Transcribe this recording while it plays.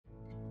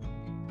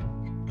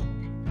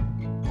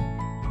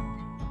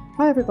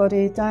Hi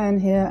everybody, Diane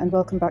here and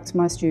welcome back to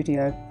my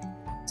studio.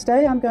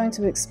 Today I'm going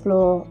to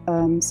explore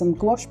some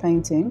gouache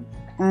painting,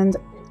 and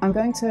I'm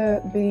going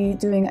to be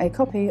doing a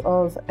copy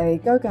of a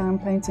Gauguin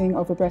painting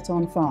of a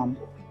Breton farm.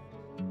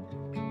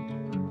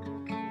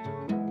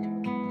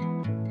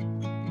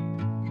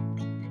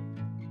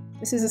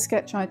 This is a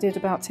sketch I did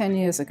about 10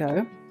 years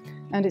ago,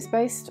 and it's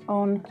based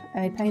on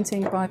a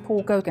painting by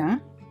Paul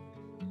Gauguin,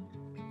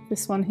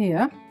 this one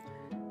here,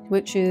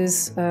 which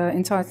is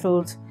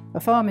entitled A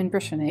Farm in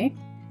Brittany.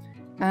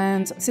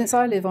 And since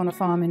I live on a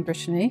farm in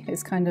Brittany,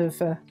 it's kind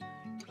of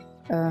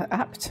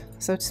apt,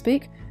 so to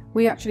speak.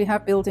 We actually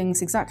have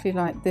buildings exactly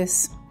like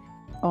this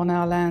on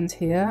our land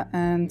here,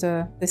 and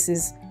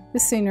this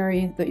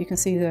scenery that you can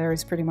see there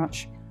is pretty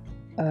much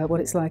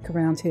what it's like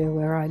around here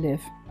where I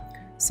live.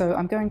 So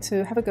I'm going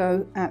to have a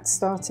go at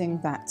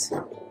starting that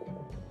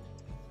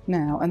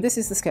now. And this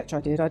is the sketch I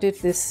did. I did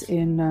this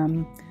in,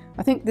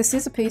 I think this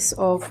is a piece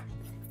of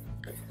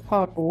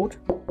hardboard,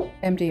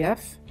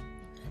 MDF,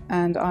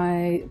 and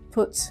I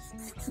put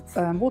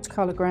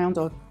watercolour ground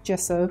or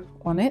gesso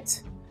on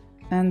it,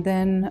 and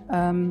then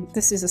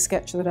this is a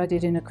sketch that I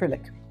did in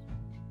acrylic,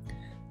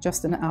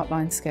 just an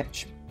outline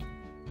sketch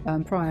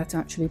prior to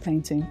actually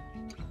painting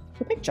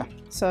the picture.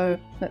 So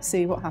let's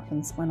see what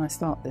happens when I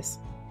start this.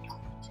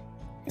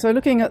 So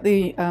looking at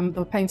the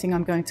painting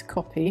I'm going to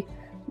copy,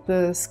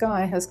 the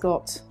sky has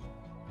got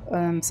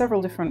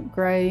several different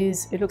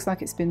greys. It looks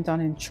like it's been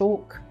done in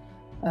chalk.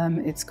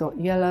 It's got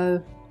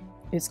yellow,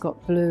 it's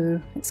got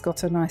blue, it's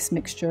got a nice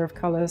mixture of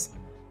colours,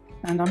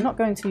 and I'm not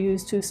going to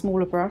use too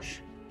small a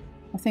brush.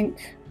 I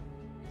think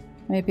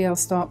maybe I'll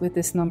start with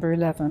this number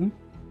 11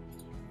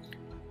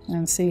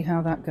 and see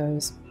how that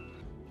goes.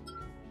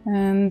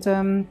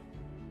 And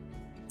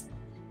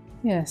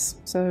yes,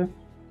 so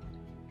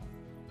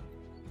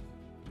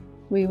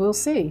we will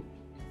see.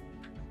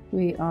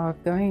 We are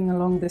going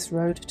along this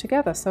road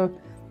together. So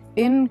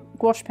in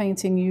gouache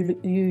painting you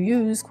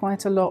use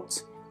quite a lot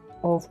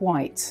of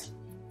white.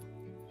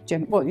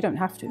 Well, you don't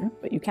have to,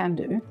 but you can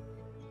do.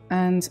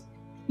 And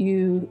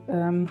you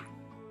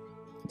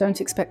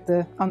don't expect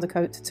the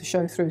undercoat to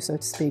show through, so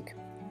to speak.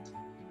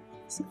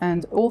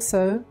 And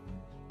also,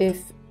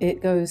 if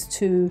it goes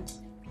too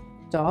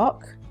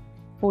dark,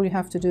 all you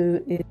have to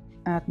do is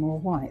add more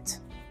white.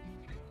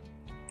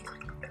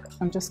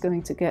 I'm just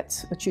going to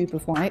get a tube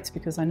of white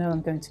because I know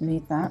I'm going to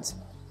need that.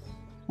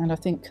 And I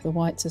think the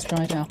white has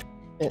dried out a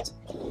bit.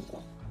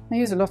 I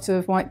use a lot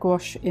of white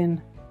gouache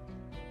in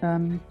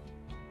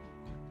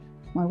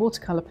my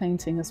watercolour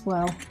painting as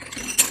well,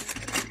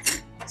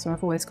 so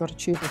I've always got a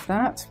tube of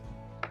that.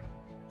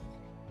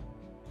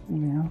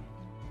 Yeah.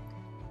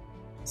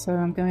 So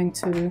I'm going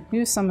to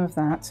use some of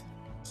that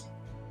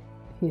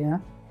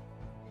here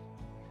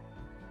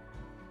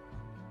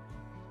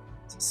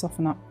to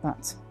soften up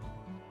that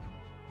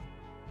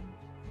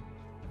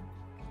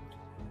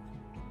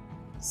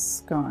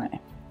sky.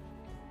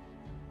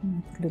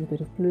 Put a little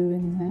bit of blue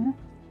in there.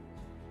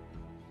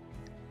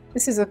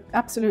 This is an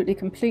absolutely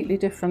completely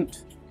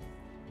different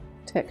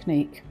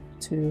technique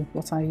to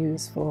what I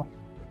use for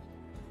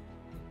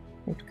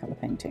watercolour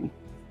painting.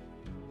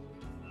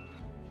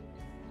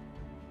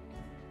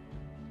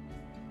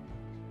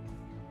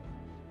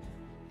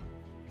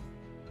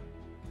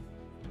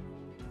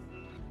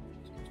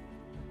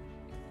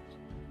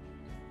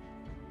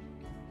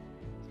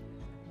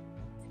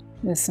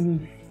 There's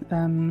some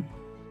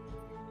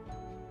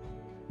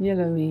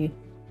yellowy,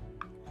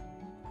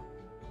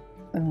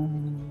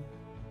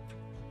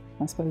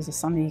 I suppose a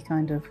sunny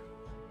kind of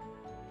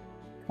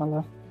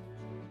colour.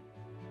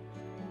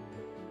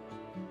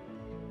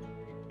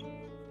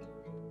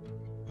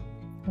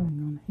 Going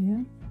on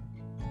here.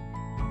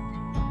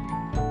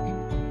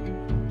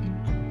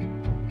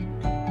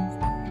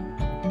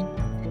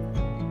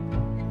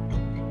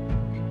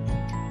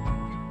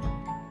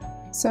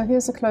 So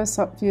here's a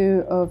close-up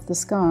view of the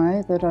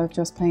sky that I've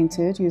just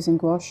painted using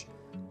gouache.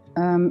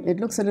 It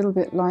looks a little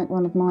bit like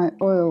one of my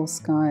oil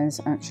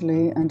skies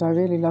actually, and I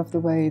really love the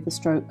way the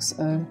strokes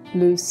are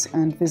loose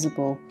and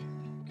visible.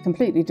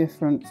 Completely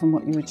different from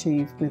what you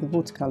achieve with a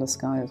watercolour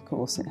sky, of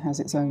course. It has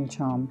its own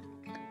charm.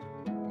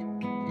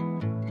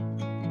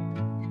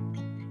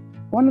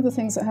 One of the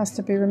things that has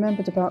to be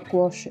remembered about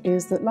gouache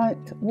is that, like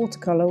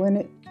watercolour, when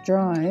it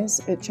dries,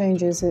 it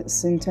changes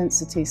its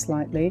intensity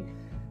slightly.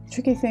 The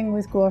tricky thing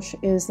with gouache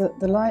is that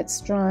the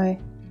lights dry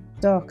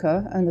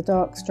darker and the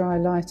darks dry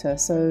lighter,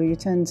 so you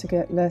tend to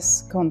get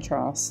less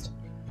contrast.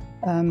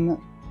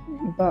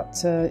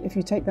 But if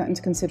you take that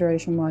into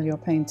consideration while you're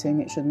painting,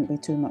 it shouldn't be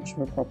too much of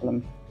a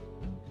problem.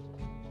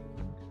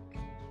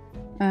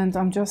 And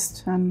I'm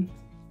just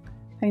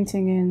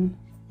painting in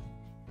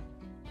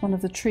one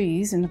of the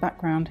trees in the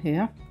background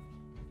here.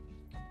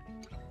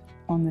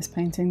 On this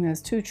painting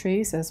there's two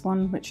trees. There's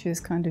one which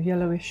is kind of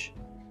yellowish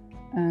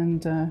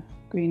and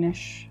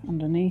greenish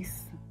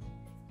underneath.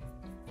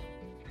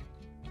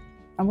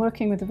 I'm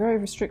working with a very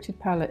restricted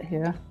palette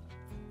here.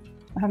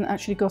 I haven't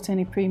actually got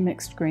any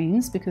pre-mixed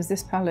greens because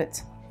this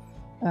palette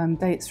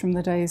dates from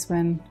the days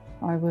when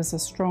I was a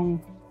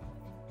strong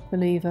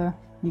believer,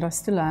 and I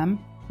still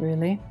am,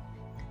 really,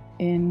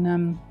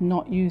 in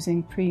not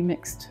using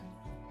pre-mixed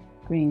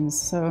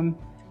greens. So I'm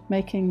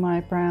making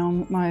my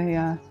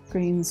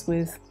greens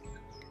with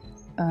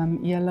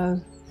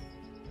yellow,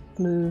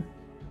 blue,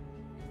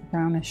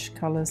 brownish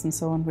colours and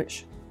so on,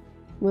 which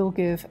will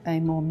give a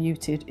more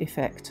muted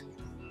effect.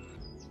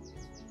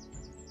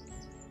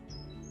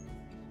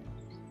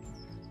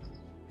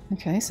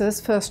 Okay, so that's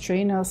the first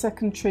tree. Now the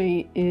second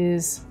tree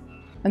is,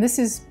 and this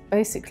is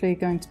basically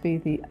going to be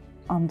the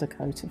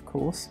undercoat, of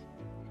course,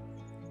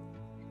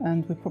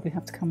 and we'll probably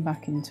have to come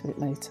back into it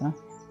later.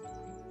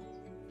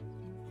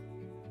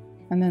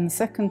 And then the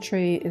second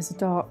tree is a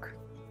dark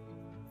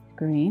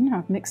green.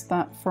 I've mixed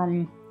that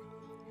from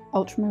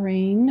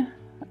ultramarine,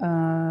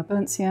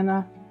 burnt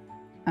sienna,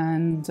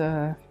 and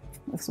a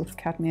sort of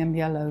cadmium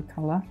yellow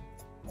colour.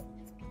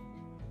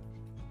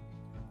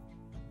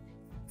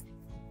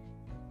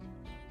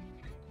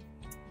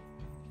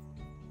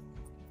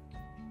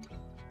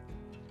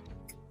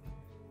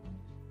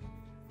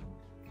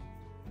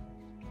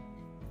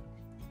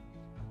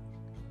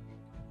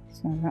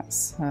 So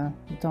that's the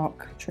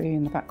dark tree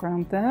in the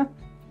background there.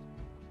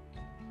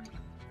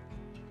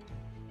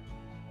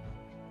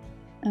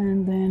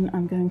 And then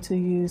I'm going to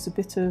use a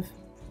bit of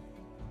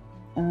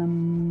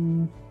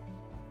a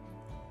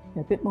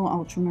bit more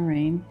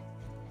ultramarine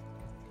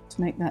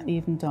to make that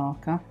even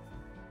darker.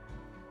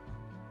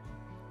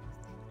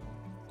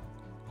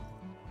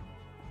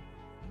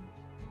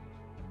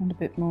 And a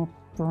bit more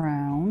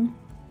brown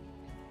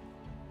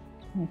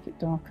to make it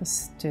darker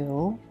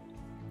still.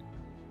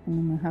 And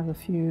then we'll have a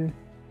few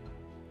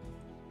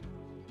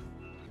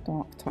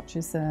dark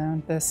touches there,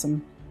 and there's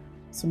some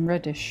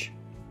reddish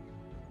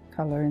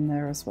colour in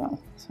there as well.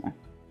 So.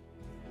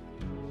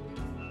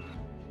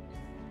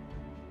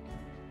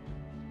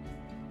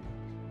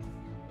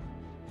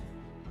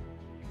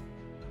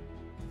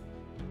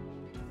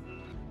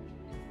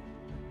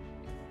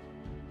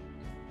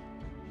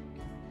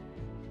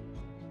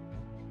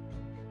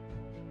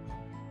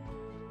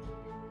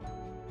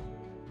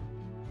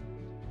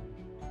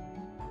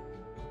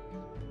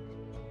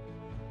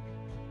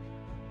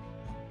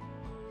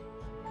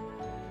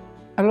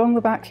 Along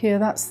the back here,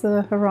 that's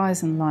the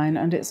horizon line,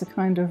 and it's a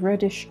kind of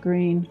reddish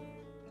green,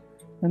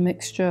 a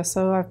mixture.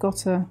 So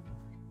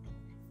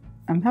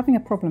I'm having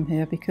a problem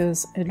here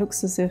because it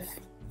looks as if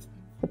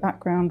the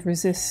background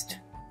resist.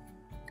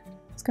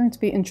 It's going to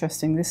be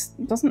interesting. This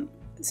isn't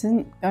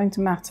going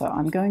to matter.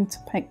 I'm going to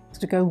paint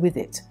to go with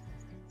it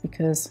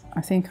because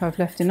I think I've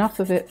left enough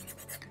of it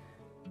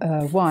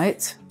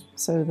white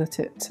so that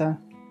it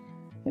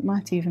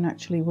might even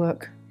actually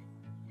work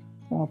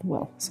rather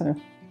well. So we're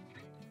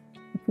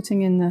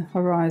putting in the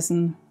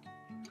horizon,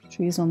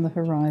 trees on the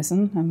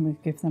horizon, and we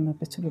give them a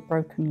bit of a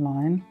broken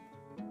line.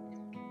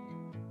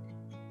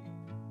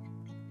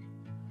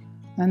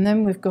 And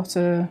then we've got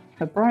a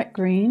bright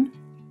green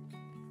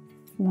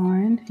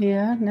line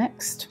here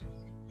next,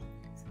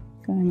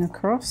 going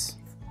across.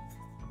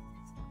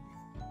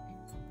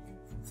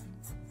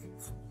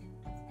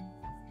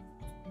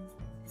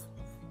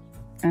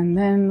 And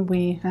then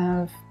we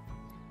have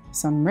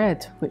some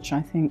red, which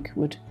I think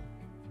would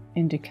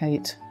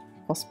indicate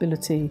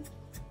possibility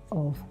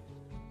of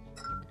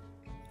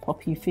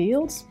poppy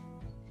fields.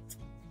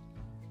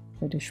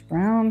 Reddish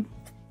brown.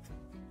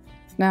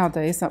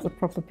 Nowadays that would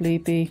probably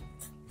be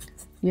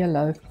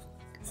yellow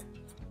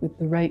with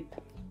the rape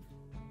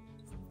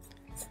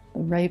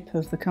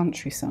of the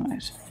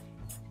countryside.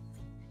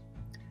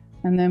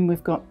 And then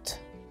we've got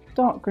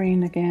dark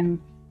green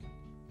again.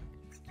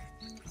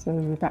 So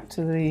we're back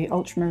to the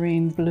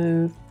ultramarine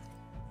blue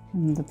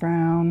and the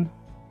brown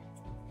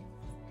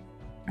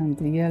and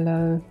the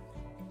yellow.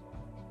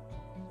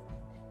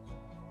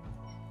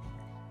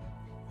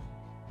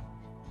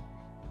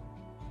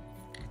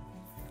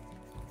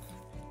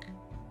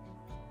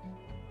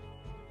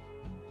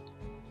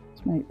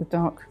 To make the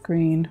dark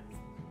green,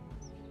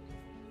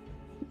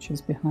 which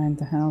is behind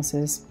the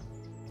houses.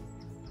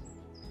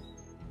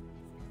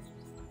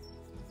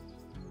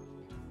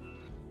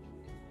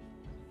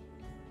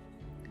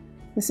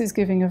 This is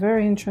giving a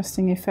very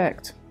interesting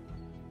effect,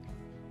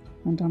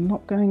 and I'm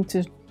not going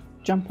to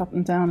jump up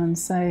and down and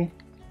say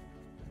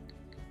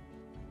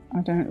I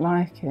don't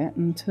like it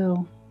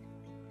until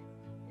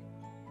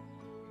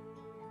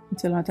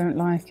I don't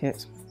like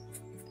it,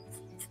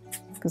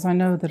 because I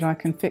know that I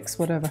can fix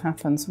whatever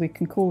happens. We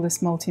can call this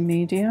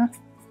multimedia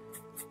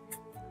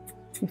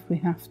if we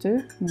have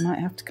to. We might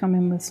have to come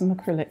in with some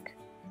acrylic,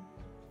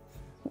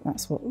 but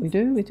that's what we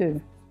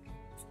do.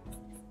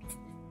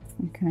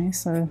 Okay,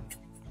 so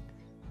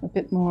a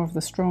bit more of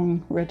the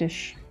strong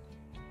reddish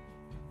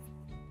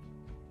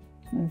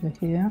over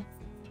here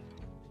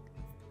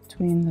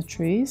between the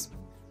trees.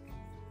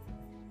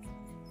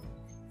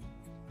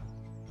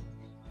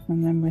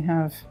 And then we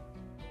have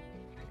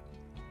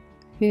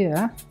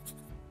here,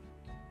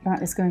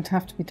 that is going to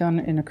have to be done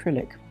in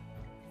acrylic.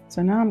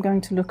 So now I'm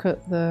going to look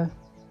at the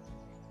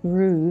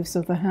roofs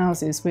of the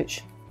houses,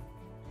 which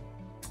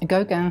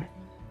Gauguin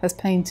has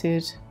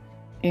painted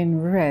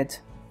in red,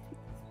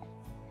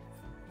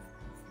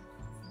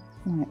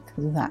 like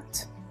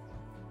that.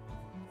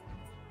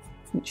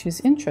 which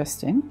is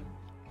interesting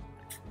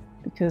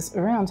because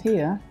around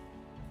here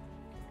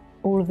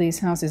all of these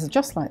houses are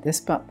just like this,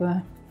 but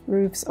the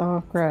roofs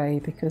are grey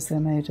because they're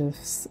made of,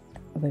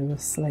 they were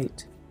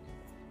slate.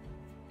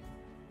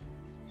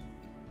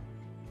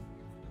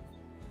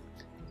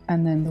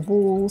 And then the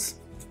walls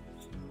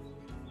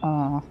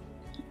are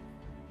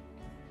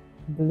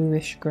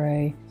bluish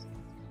grey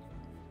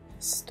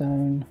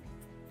stone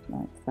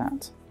like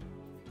that.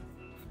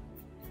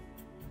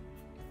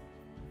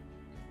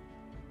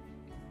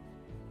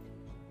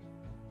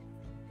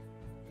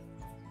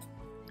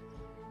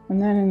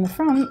 And then in the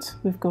front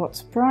we've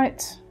got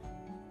bright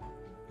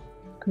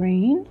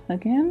green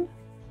again.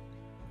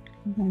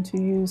 I'm going to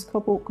use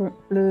cobalt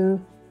blue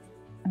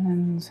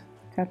and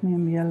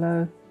cadmium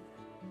yellow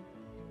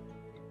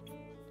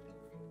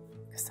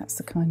because that's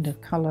the kind of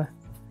colour.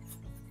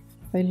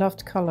 They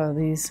loved colour,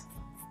 these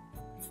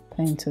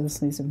painters,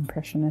 these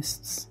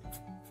impressionists.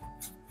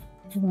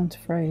 They weren't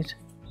afraid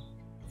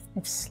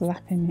of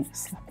slapping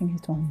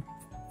it on.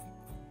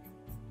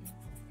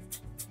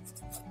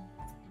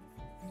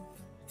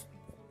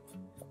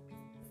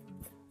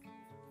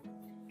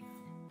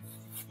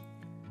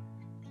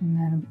 And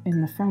then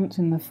in the front,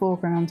 in the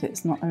foreground,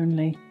 it's not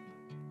only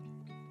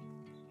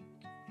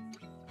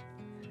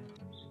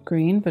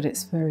green, but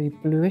it's very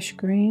bluish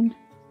green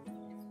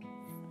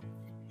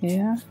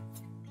here.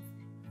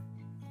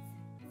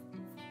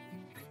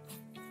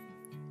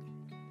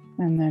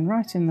 And then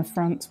right in the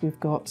front, we've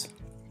got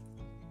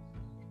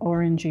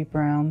orangey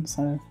brown.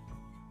 So I'm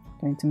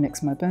going to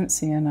mix my burnt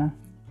sienna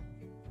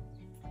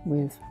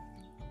with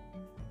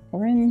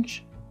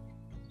orange,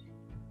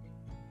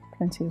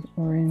 plenty of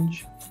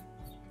orange.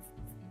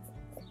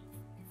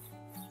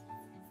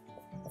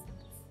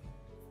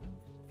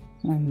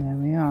 And there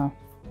we are.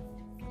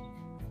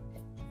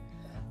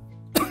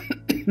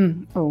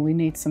 Oh, we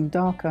need some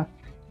darker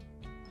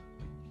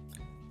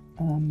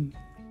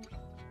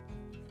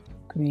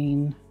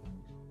green.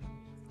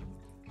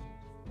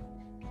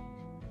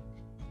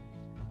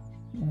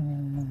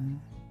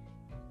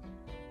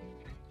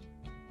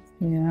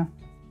 Here,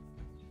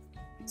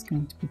 it's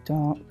going to be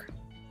dark.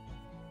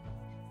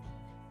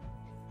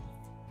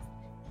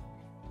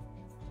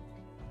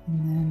 And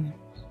then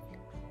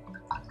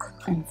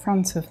in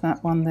front of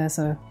that one there's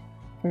a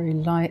very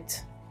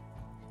light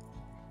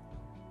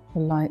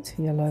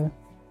yellow,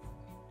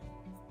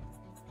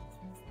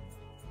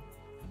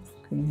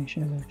 greenish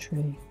yellow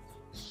tree.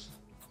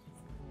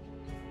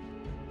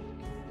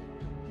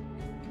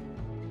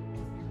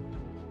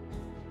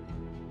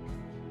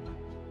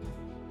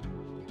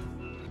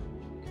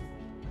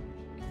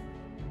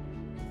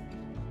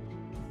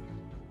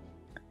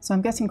 So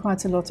I'm getting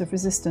quite a lot of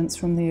resistance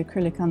from the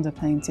acrylic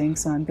underpainting,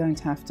 so I'm going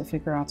to have to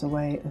figure out a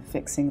way of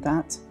fixing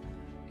that.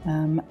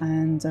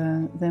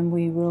 Then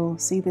we will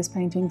see this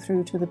painting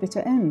through to the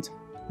bitter end,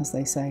 as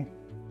they say.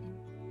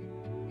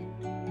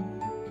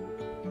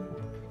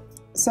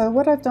 So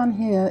what I've done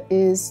here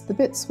is the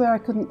bits where I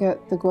couldn't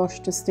get the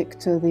gouache to stick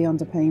to the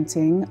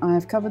underpainting,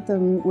 I've covered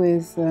them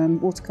with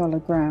watercolour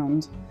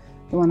ground.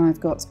 The one I've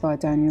got is by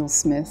Daniel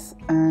Smith,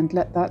 and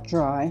let that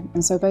dry.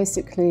 And so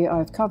basically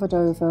I've covered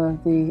over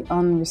the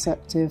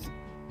unreceptive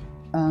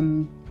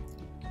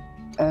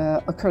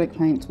acrylic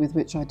paint with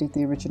which I did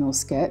the original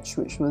sketch,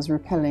 which was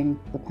repelling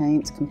the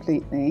paint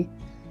completely,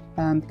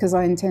 because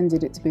I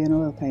intended it to be an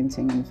oil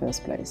painting in the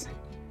first place.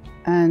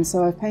 And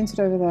so I've painted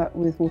over that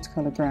with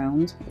watercolour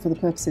ground for the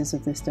purposes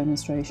of this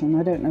demonstration.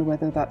 I don't know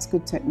whether that's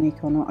good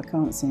technique or not, I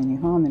can't see any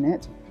harm in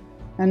it.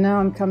 And now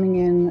I'm coming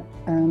in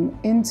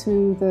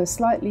into the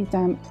slightly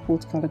damp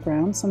watercolour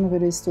ground. Some of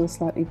it is still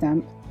slightly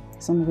damp,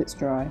 some of it's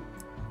dry.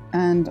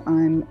 And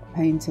I'm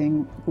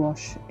painting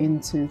gouache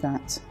into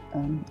that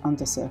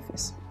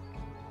undersurface.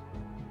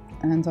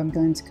 And I'm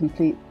going to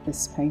complete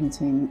this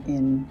painting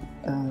in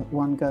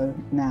one go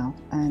now.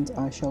 And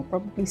I shall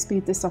probably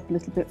speed this up a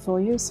little bit for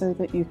you so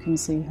that you can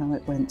see how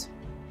it went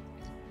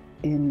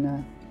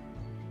in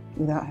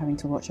without having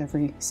to watch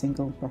every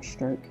single brush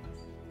stroke.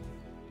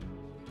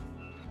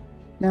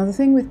 Now the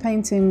thing with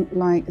painting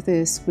like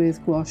this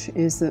with gouache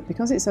is that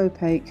because it's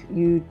opaque,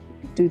 you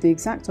do the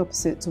exact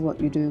opposite to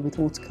what you do with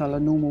watercolour,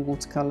 normal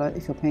watercolour,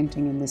 if you're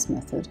painting in this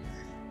method.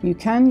 You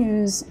can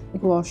use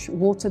gouache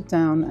watered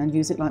down and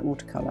use it like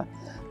watercolour.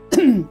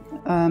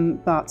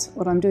 But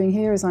what I'm doing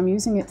here is I'm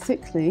using it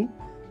thickly,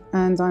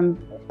 and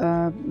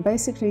I'm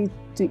basically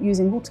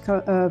using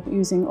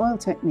oil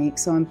technique,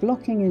 so I'm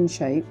blocking in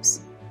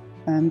shapes,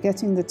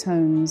 getting the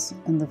tones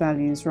and the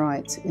values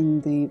right in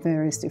the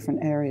various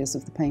different areas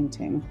of the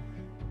painting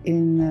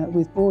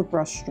with broad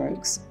brush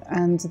strokes.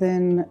 And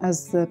then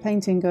as the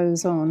painting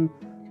goes on,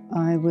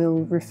 I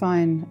will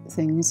refine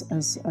things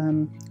as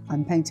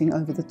I'm painting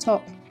over the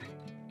top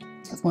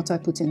of what I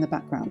put in the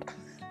background.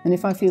 And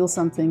if I feel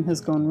something has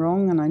gone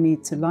wrong and I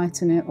need to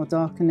lighten it or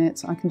darken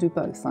it, I can do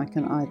both. I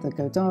can either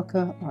go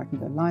darker or I can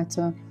go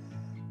lighter.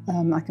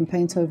 I can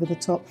paint over the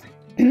top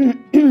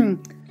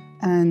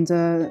and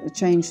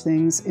change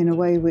things in a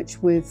way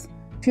which with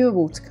pure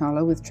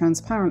watercolour, with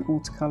transparent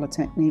watercolour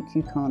technique,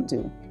 you can't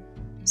do.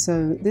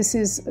 So this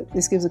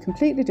gives a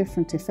completely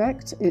different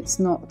effect. It's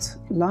not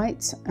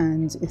light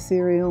and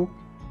ethereal.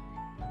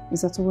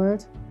 Is that a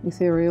word?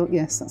 Ethereal?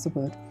 Yes, that's a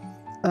word.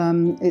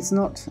 It's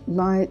not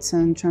light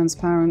and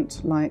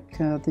transparent like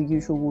the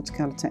usual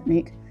watercolour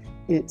technique.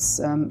 It's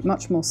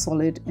much more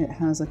solid. It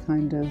has a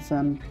kind of,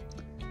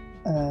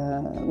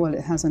 well,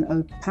 it has an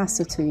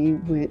opacity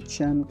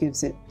which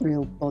gives it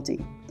real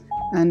body.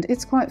 And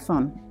it's quite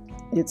fun.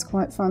 It's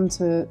quite fun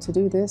to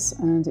do this,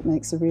 and it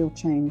makes a real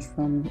change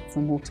from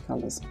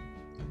watercolours.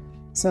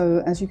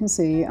 So as you can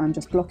see, I'm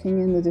just blocking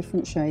in the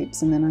different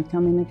shapes, and then I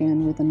come in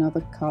again with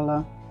another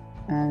colour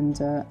and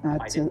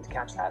add I didn't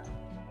catch that.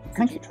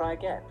 Thank you try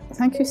again?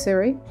 Thank you,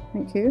 Siri.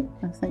 Thank you.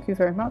 Thank you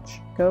very much.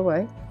 Go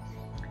away.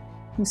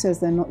 Who says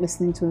they're not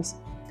listening to us?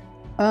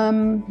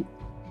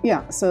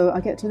 Yeah, so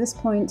I get to this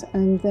point,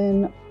 and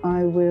then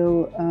I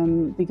will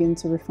begin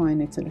to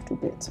refine it a little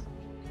bit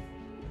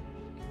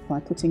by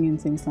putting in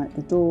things like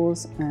the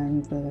doors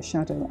and the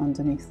shadow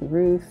underneath the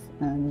roof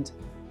and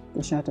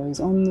the shadows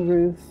on the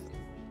roof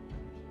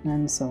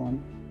and so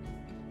on.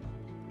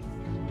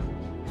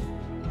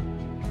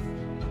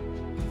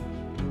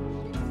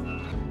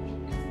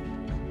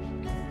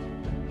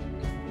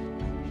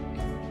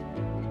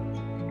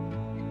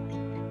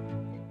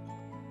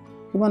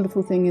 The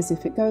wonderful thing is,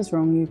 if it goes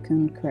wrong, you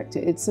can correct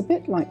it. It's a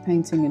bit like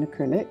painting in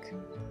acrylic,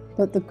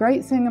 but the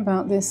great thing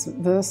about this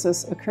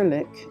versus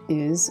acrylic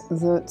is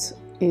that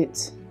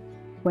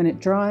when it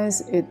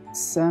dries,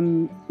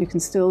 you can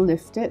still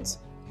lift it,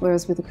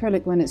 whereas with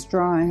acrylic, when it's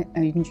dry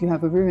and you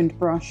have a ruined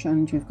brush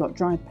and you've got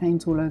dried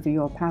paint all over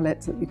your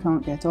palette that you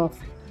can't get off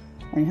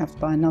and you have to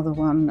buy another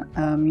one.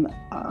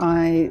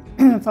 I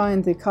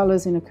find the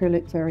colours in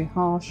acrylic very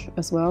harsh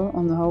as well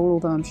on the whole,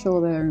 although I'm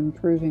sure they're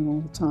improving all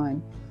the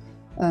time.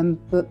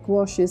 But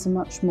gouache is a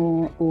much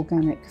more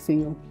organic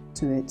feel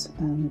to it,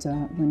 and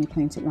when you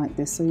paint it like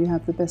this, so you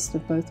have the best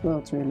of both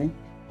worlds, really,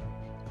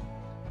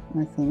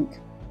 I think.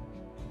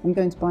 I'm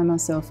going to buy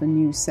myself a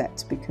new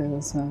set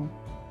because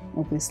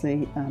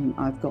obviously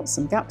I've got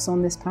some gaps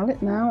on this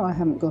palette now. I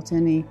haven't got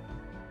any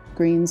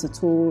greens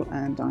at all,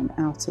 and I'm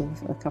out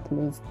of a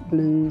couple of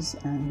blues,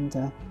 and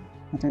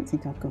I don't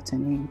think I've got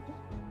any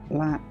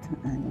black,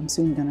 and I'm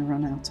soon going to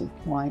run out of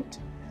white.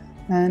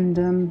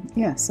 And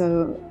yeah,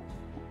 so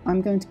I'm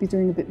going to be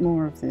doing a bit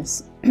more of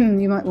this.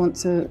 You might want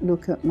to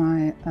look at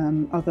my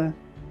other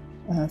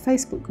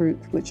Facebook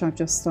group, which I've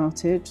just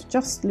started,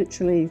 just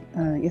literally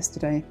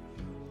yesterday,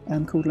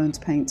 called Learn to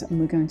Paint,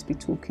 and we're going to be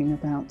talking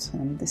about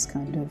this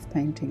kind of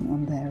painting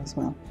on there as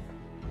well.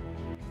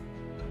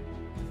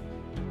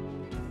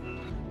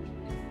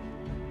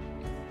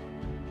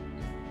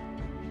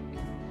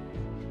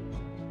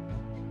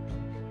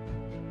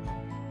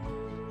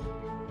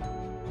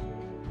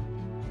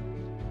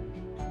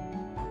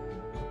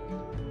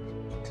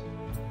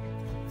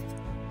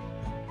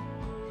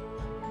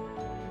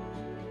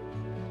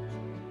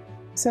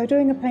 So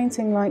doing a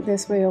painting like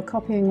this where you're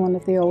copying one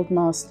of the old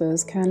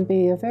masters can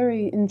be a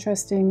very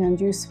interesting and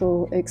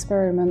useful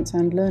experiment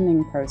and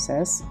learning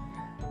process.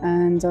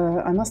 And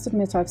I must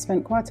admit, I've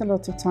spent quite a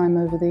lot of time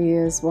over the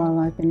years while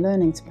I've been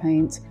learning to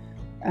paint,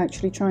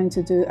 actually trying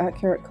to do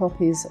accurate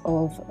copies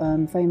of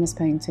famous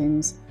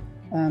paintings,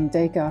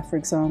 Degas, for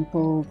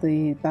example,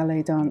 the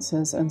ballet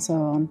dancers and so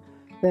on.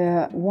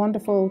 They're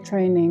wonderful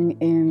training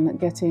in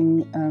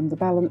getting the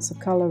balance of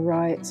colour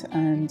right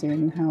and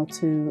in how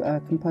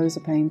to compose a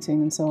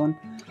painting and so on.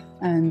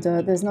 And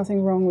there's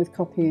nothing wrong with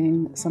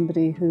copying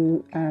somebody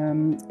who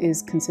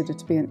is considered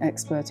to be an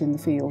expert in the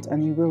field,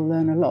 and you will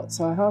learn a lot.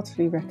 So I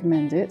heartily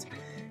recommend it.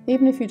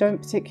 Even if you don't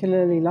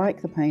particularly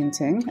like the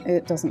painting,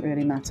 it doesn't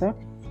really matter.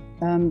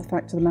 The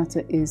fact of the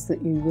matter is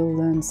that you will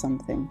learn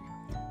something.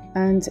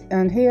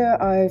 And here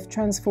I've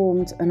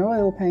transformed an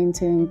oil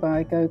painting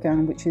by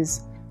Gauguin, which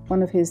is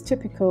one of his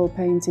typical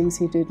paintings.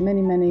 He did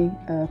many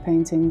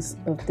paintings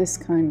of this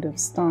kind of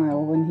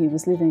style when he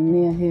was living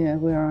near here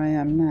where I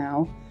am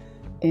now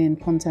in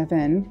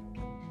Pont-Aven.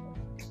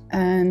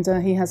 And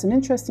he has an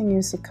interesting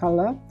use of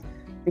colour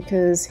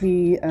because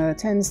he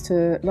tends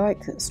to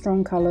like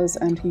strong colours,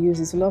 and he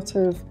uses a lot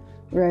of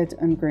red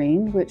and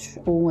green, which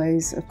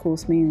always of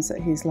course means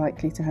that he's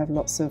likely to have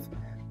lots of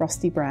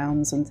rusty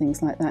browns and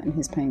things like that in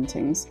his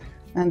paintings.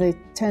 And they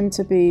tend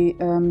to be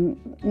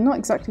not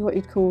exactly what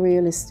you'd call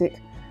realistic,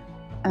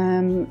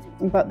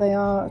 but they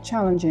are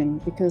challenging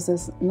because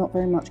there's not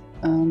very much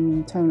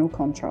tonal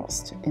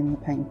contrast in the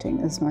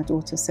painting. As my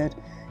daughter said,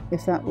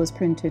 if that was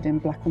printed in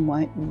black and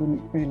white, you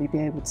wouldn't really be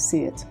able to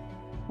see it.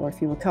 Or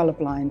if you were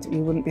colourblind, you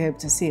wouldn't be able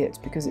to see it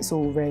because it's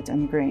all red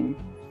and green.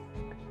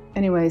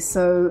 Anyway,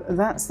 so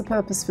that's the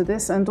purpose for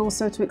this, and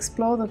also to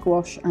explore the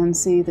gouache and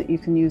see that you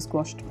can use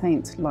gouache to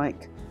paint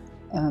like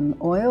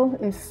oil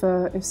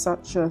if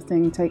such a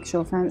thing takes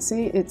your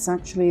fancy. It's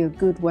actually a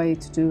good way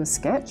to do a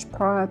sketch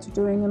prior to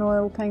doing an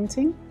oil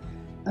painting,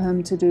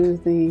 to do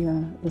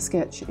the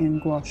sketch in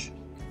gouache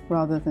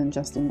rather than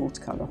just in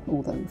watercolour,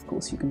 although of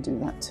course you can do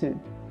that too.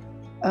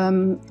 I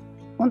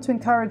want to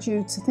encourage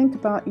you to think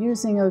about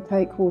using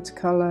opaque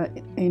watercolour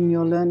in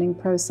your learning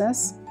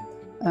process.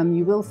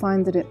 You will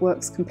find that it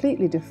works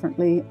completely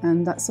differently,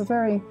 and that's a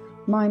very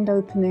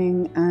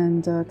mind-opening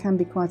and can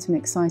be quite an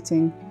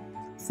exciting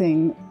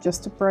thing,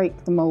 just to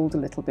break the mold a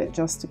little bit,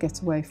 just to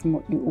get away from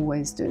what you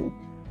always do.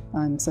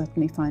 I'm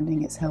certainly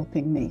finding it's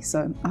helping me.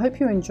 So I hope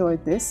you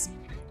enjoyed this.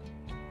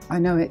 I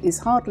know it is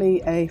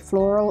hardly a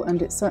floral,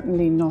 and it's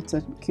certainly not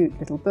a cute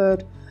little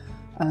bird,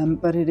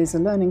 but it is a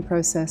learning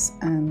process,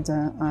 and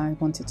I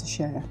wanted to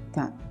share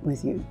that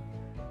with you.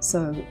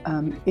 So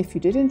if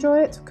you did enjoy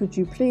it, could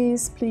you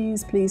please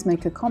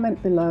make a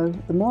comment below.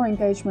 The more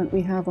engagement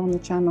we have on the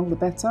channel, the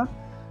better,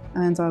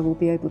 and I will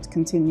be able to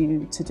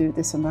continue to do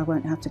this, and I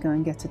won't have to go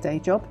and get a day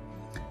job.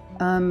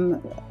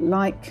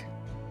 Like,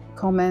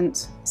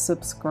 comment,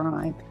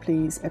 subscribe,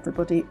 please,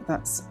 everybody.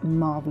 That's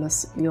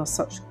marvellous. You're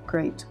such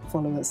great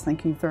followers.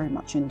 Thank you very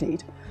much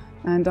indeed.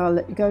 And I'll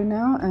let you go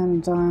now,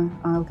 and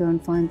I'll go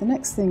and find the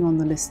next thing on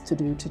the list to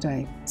do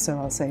today. So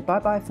I'll say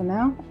bye-bye for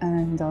now,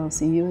 and I'll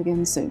see you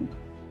again soon.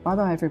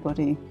 Bye-bye,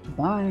 everybody.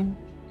 Bye.